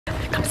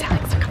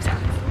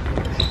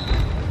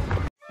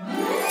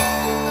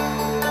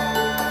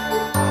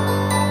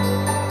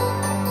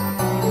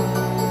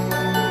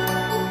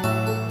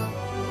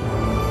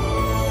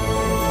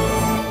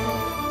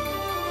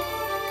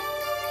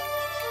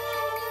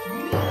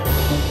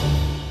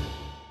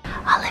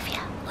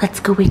Olivia, let's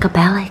go wake up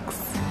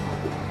Alex.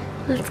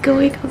 Let's go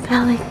wake up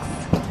Alex.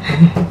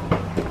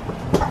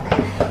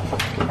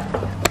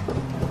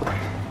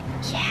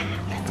 Yeah,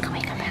 let's go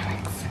wake up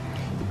Alex.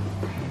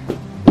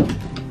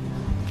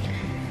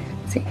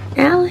 Say,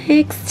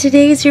 Alex,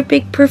 today's your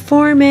big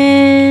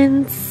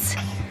performance.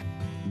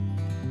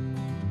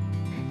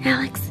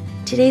 Alex,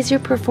 today's your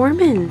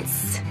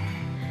performance.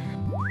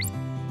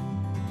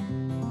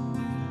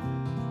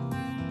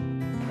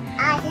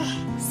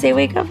 Say,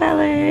 wake up,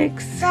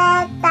 Alex.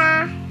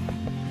 Dada.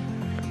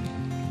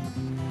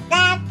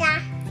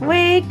 Dada.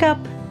 Wake up.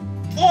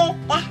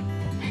 Dada.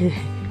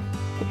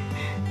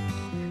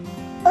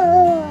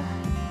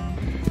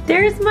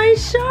 There's my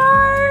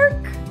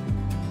shark.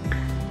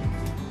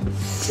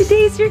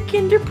 Today's your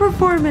kinder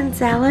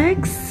performance,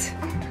 Alex.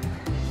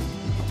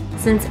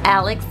 Since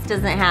Alex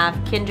doesn't have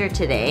kinder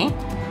today,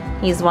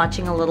 he's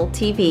watching a little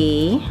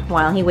TV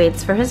while he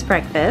waits for his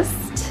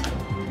breakfast.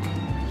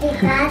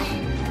 Because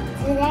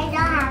today don't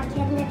have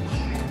kinder.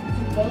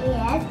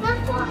 Today is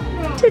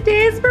performance.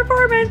 Today is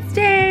performance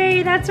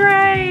day, that's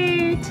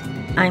right.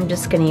 I'm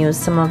just gonna use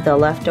some of the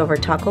leftover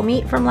taco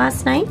meat from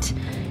last night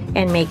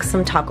and make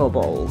some taco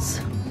bowls.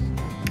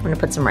 I'm gonna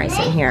put some rice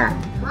in here.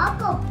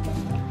 Taco.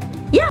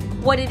 Yeah,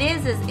 what it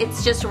is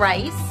it's just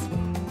rice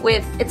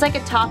with, it's like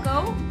a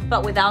taco,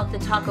 but without the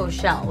taco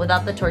shell,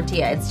 without the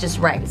tortilla, it's just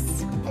rice.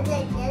 Is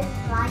it just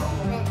rice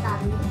with meat?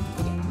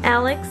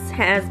 Alex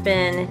has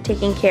been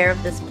taking care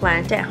of this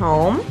plant at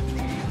home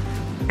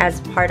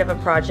as part of a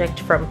project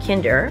from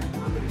Kinder.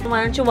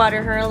 Why don't you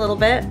water her a little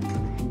bit?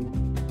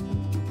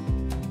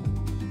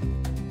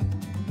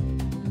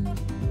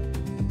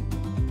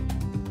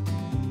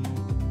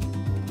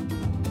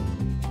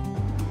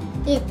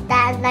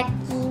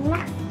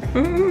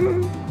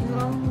 Itadakimasu.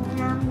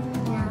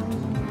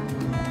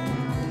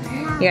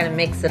 You gotta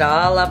mix it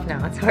all up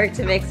now. It's hard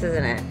to mix,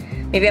 isn't it?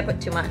 Maybe I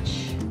put too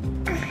much.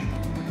 ち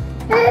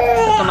ょ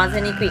っと混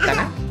ぜにくいか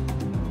な?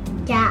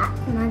 じゃあ、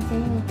混ぜ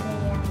にくいよ。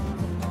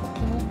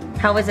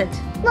How is it?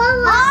 お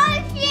い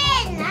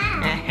しいな。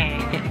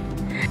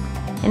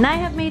 And I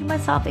have made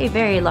myself a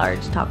very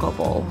large taco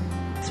bowl.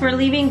 So we're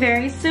leaving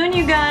very soon,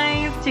 you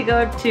guys, to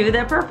go to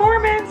the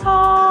performance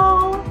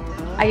hall.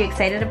 Are you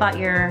excited about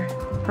your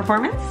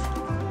performance?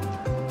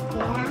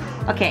 Yeah.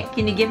 Okay,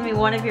 can you give me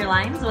one of your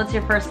lines? What's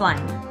your first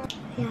line?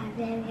 We are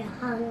very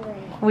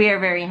hungry. We are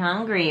very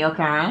hungry,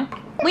 okay.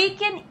 We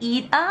can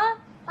eat a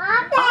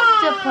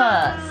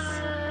octopus.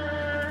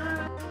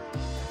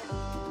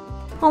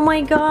 Oh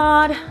my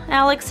god,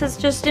 Alex has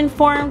just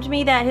informed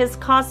me that his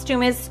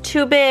costume is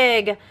too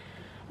big.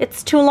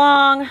 It's too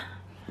long.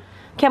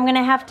 Okay, I'm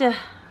gonna have to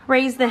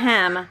raise the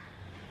hem. I'm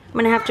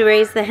gonna have to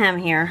raise the hem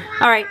here.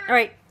 Alright,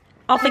 alright.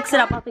 I'll fix it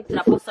up, I'll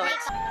sew it.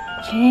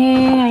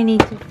 Okay, I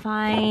need to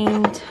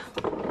find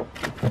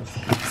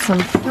some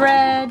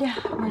thread.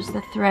 Where's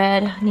the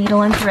thread?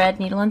 Needle and thread,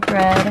 needle and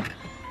thread,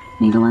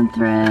 needle and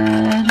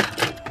thread.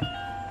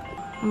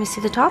 Let me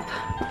see the top.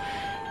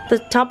 The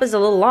top is a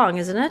little long,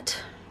 isn't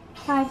it?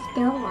 I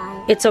still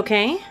want. It's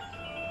okay?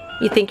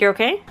 You think you're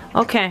okay?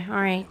 Okay,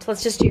 alright.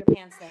 Let's just do your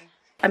pants then.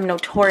 I'm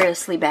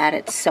notoriously bad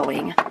at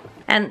sewing.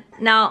 And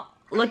now,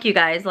 look you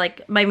guys,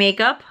 like my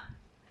makeup,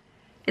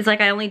 it's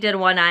like I only did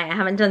one eye. I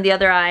haven't done the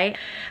other eye.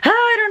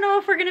 I don't know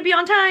if we're gonna be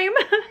on time.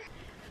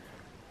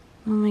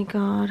 Oh my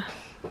god.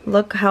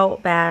 Look how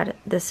bad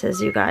this is,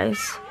 you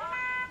guys.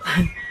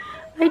 I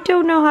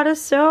don't know how to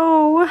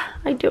sew.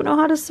 I don't know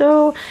how to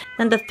sew.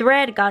 And the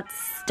thread got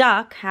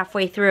stuck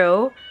halfway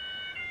through.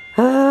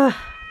 Oh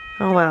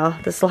well,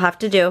 this will have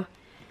to do.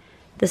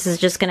 This is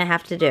just gonna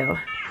have to do.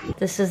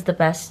 This is the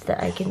best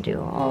that I can do.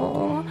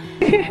 Oh.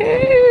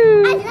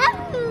 I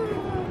love you.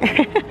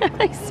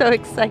 I'm so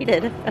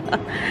excited.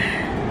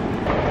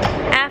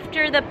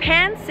 After the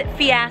pants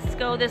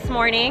fiasco this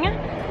morning,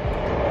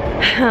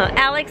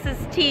 Alex's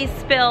tea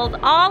spilled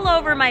all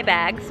over my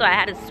bag, so I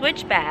had to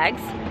switch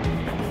bags.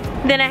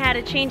 Then I had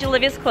to change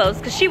Olivia's clothes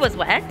because she was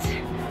wet,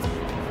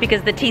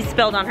 because the tea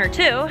spilled on her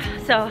too.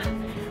 So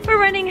we're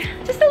running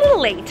just a little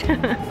late.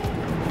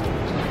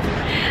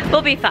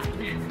 We'll be fine.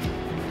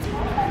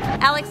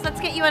 Alex, let's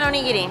get you an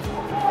onigiri.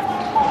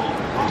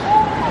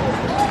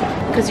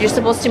 Because you're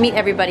supposed to meet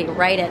everybody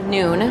right at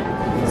noon.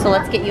 So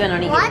let's get you an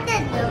onigiri. What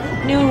is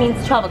Noon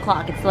means 12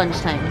 o'clock, it's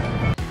lunchtime.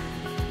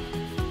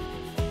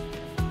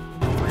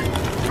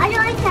 I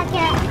don't like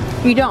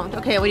sake. You don't?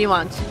 Okay, what do you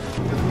want? I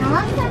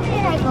want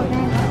something like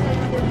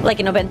obento. Like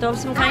an obento of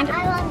some kind?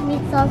 I want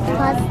meat sauce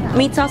pasta.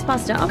 Meat sauce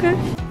pasta, okay.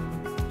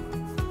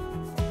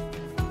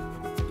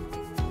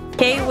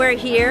 Okay, we're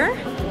here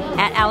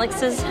at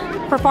Alex's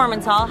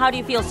performance hall. How do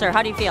you feel, sir?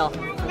 How do you feel?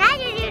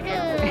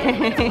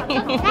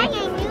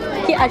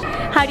 Yeah,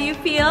 how do you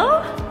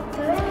feel?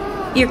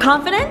 You're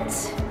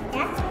confident?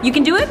 Yeah. You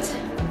can do it?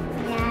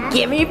 Yeah.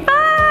 Give me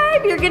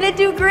 5! You're gonna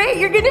do great!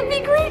 You're gonna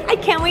be great! I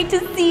can't wait to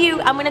see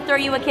you! I'm gonna throw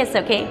you a kiss,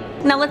 okay?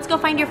 Now let's go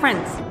find your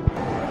friends.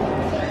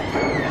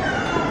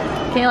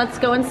 Okay, let's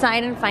go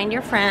inside and find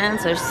your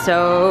friends. There's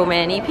so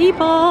many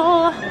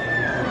people.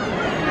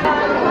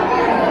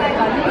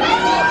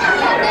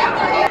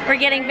 We're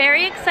getting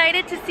very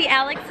excited to see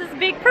Alex's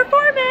big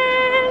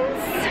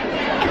performance.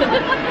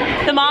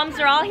 The moms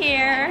are all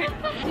here.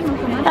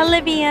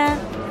 Olivia,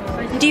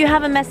 do you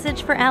have a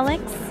message for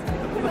Alex?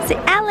 Say,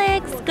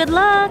 Alex, good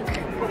luck.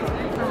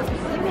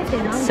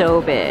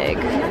 So big.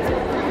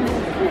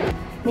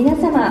 皆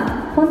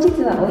様、本日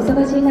はお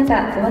忙しい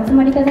中お集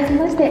まりいただき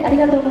ましてあり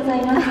がとうござ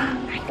いま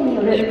す。に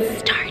よるIt's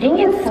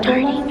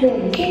starting.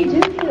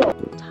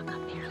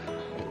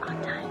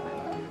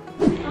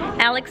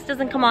 Alex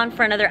doesn't come on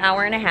for another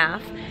hour and a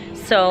half,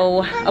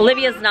 so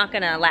Olivia's not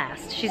gonna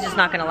last. She's just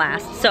not gonna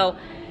last. So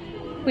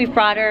we've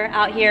brought her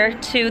out here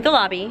to the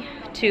lobby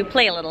to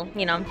play a little,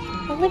 you know.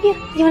 Olivia,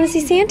 you wanna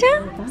see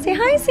Santa? Say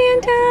hi,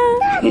 Santa.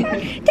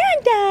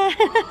 Santa.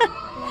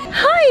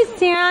 Hi,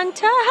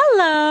 Santa.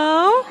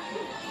 Hello.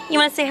 You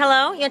wanna say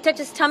hello? You wanna touch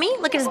his tummy?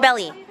 Look at his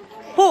belly.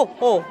 Oh,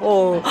 oh,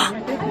 oh.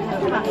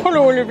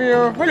 Hello,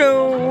 Olivia.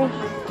 Hello.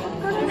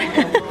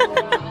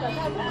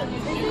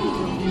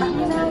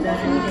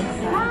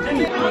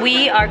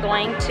 We are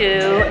going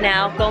to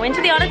now go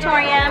into the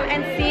auditorium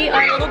and see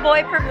our little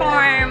boy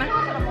perform.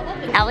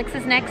 Alex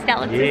is next.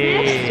 Alex is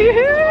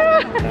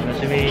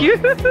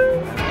next.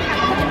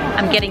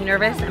 I'm getting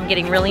nervous. I'm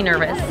getting really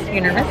nervous.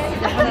 You nervous?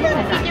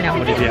 No.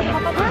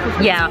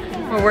 Yeah,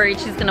 we're worried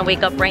she's gonna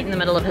wake up right in the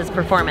middle of his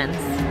performance.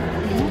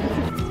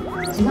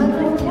 It's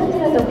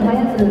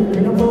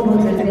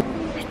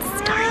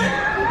starting.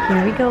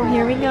 Here we go.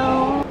 Here we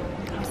go.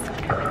 I'm so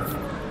nervous.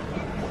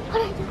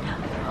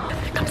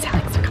 Here comes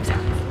Alex. Here comes Alex.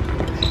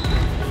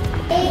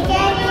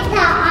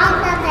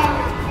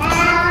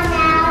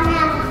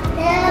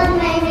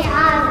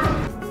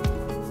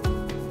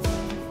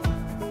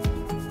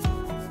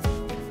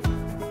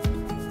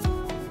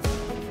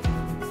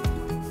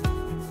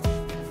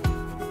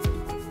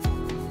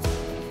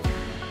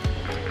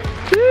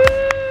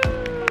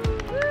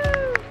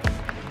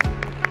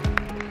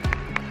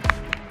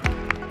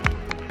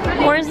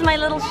 Where's my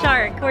little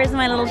shark? Where's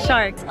my little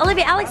shark?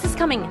 Olivia, Alex is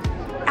coming.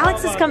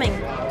 Alex is coming.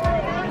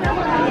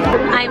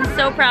 I'm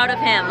so proud of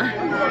him.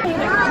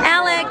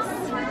 Alex.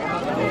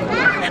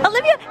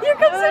 Olivia, here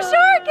comes the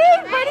shark.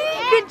 Hey, buddy.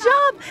 Good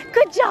job.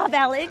 Good job,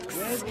 Alex.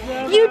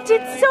 You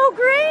did so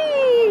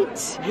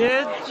great.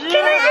 Good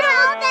Can I get a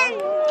open?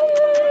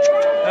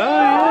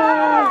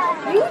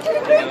 You did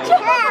a great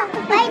job.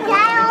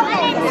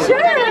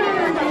 Sure.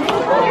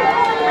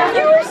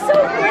 You were so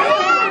great.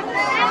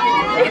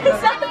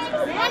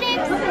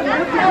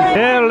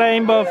 Hey,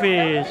 rainbow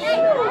fish.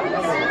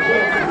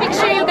 Make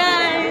sure you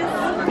guys.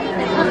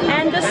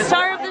 And the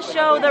star of the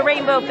show, the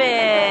rainbow fish.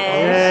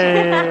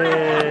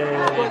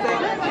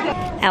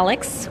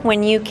 Alex,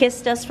 when you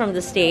kissed us from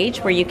the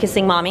stage, were you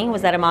kissing mommy?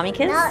 Was that a mommy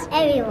kiss? No,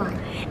 everyone.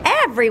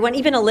 Everyone,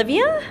 even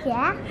Olivia?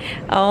 Yeah.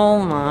 Oh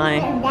my.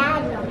 And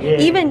Daddy. Yeah.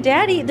 Even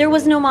Daddy? There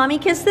was no mommy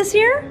kiss this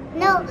year?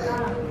 No,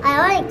 I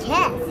already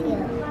kissed you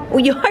Well,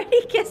 you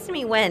already kissed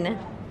me when?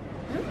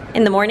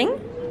 In the morning?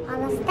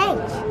 on the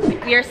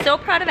stage. We are so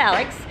proud of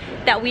Alex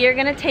that we are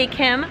gonna take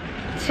him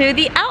to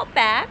the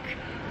Outback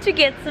to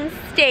get some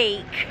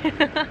steak.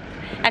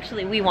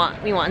 Actually, we want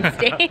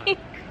steak.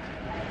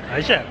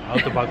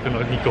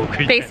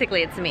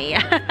 Basically, it's me.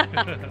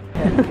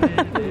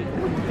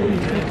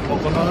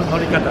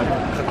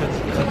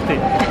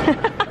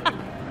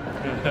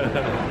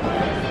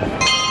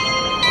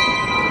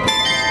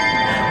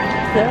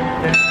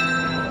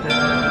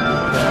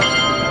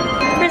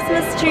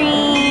 Christmas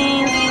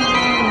trees.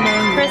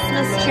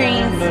 Christmas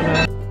trees.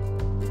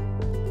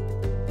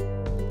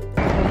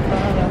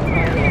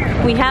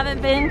 We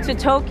haven't been to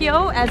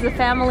Tokyo as a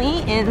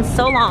family in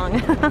so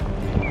long.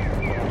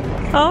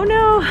 Oh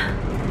no.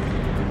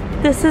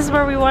 This is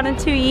where we wanted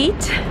to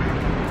eat,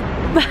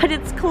 but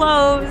it's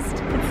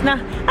closed. It's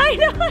not. I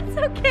know, it's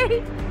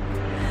okay.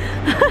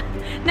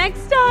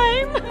 Next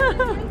time.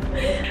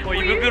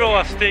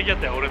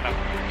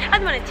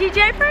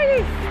 TGI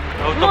Fridays.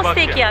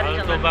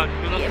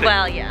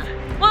 Well, yeah.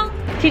 Well,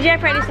 TGI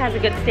Fridays has a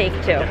good steak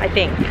too, I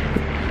think.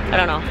 I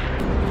don't know.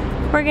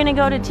 We're gonna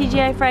go to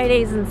TGI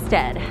Fridays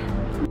instead.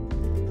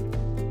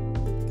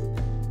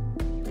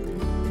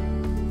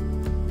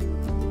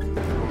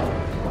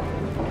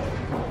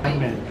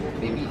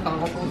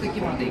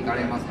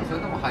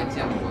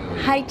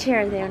 High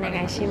chairでお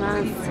願いしま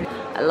す。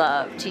I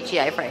love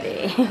TGI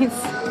Fridays.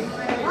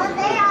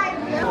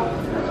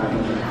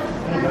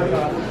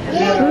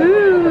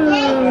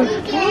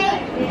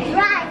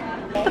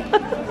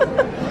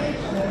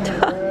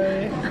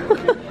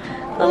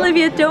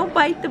 Olivia, don't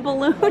bite the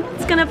balloon.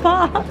 It's gonna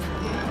pop.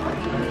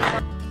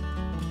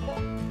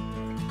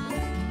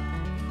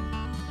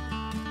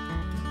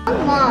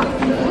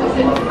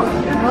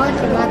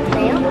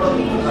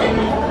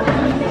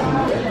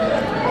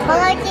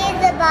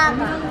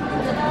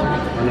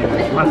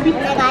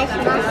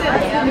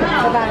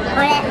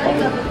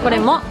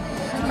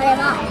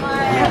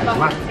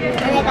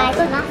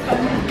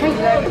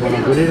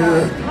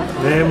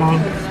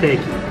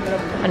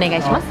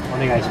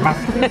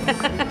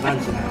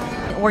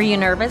 Were you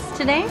nervous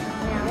today?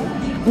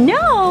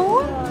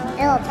 No.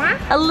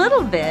 A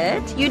little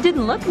bit. You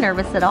didn't look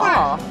nervous at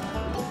all.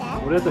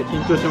 俺だったら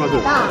緊張しまく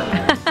る。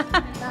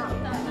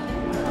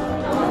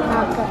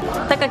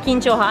タカ緊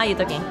張派ああいう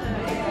時。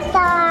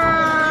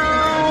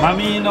マ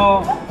ミー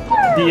の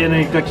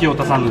DNA か清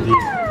田さんの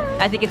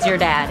DNA。I think it's your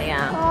dad,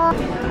 yeah.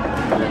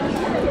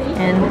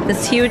 And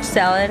this huge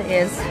salad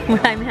is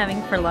what I'm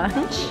having for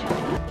lunch.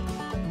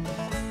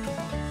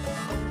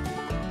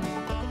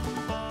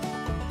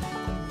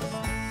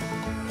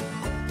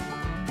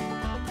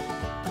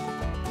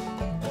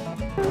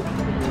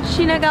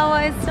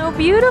 Shinagawa is so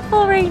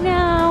beautiful right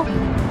now.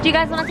 Do you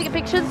guys want to take a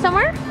picture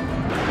somewhere?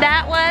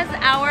 That was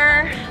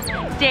our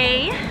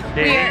day.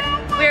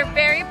 We're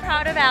very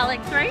proud of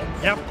Alex, right?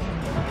 Yep.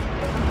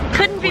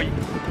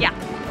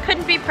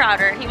 Couldn't be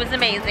prouder. He was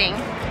amazing.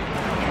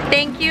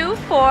 Thank you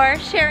for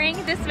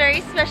sharing this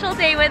very special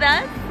day with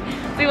us.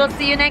 We will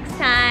see you next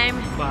time.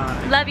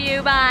 Bye. Love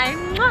you. Bye.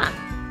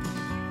 Mwah.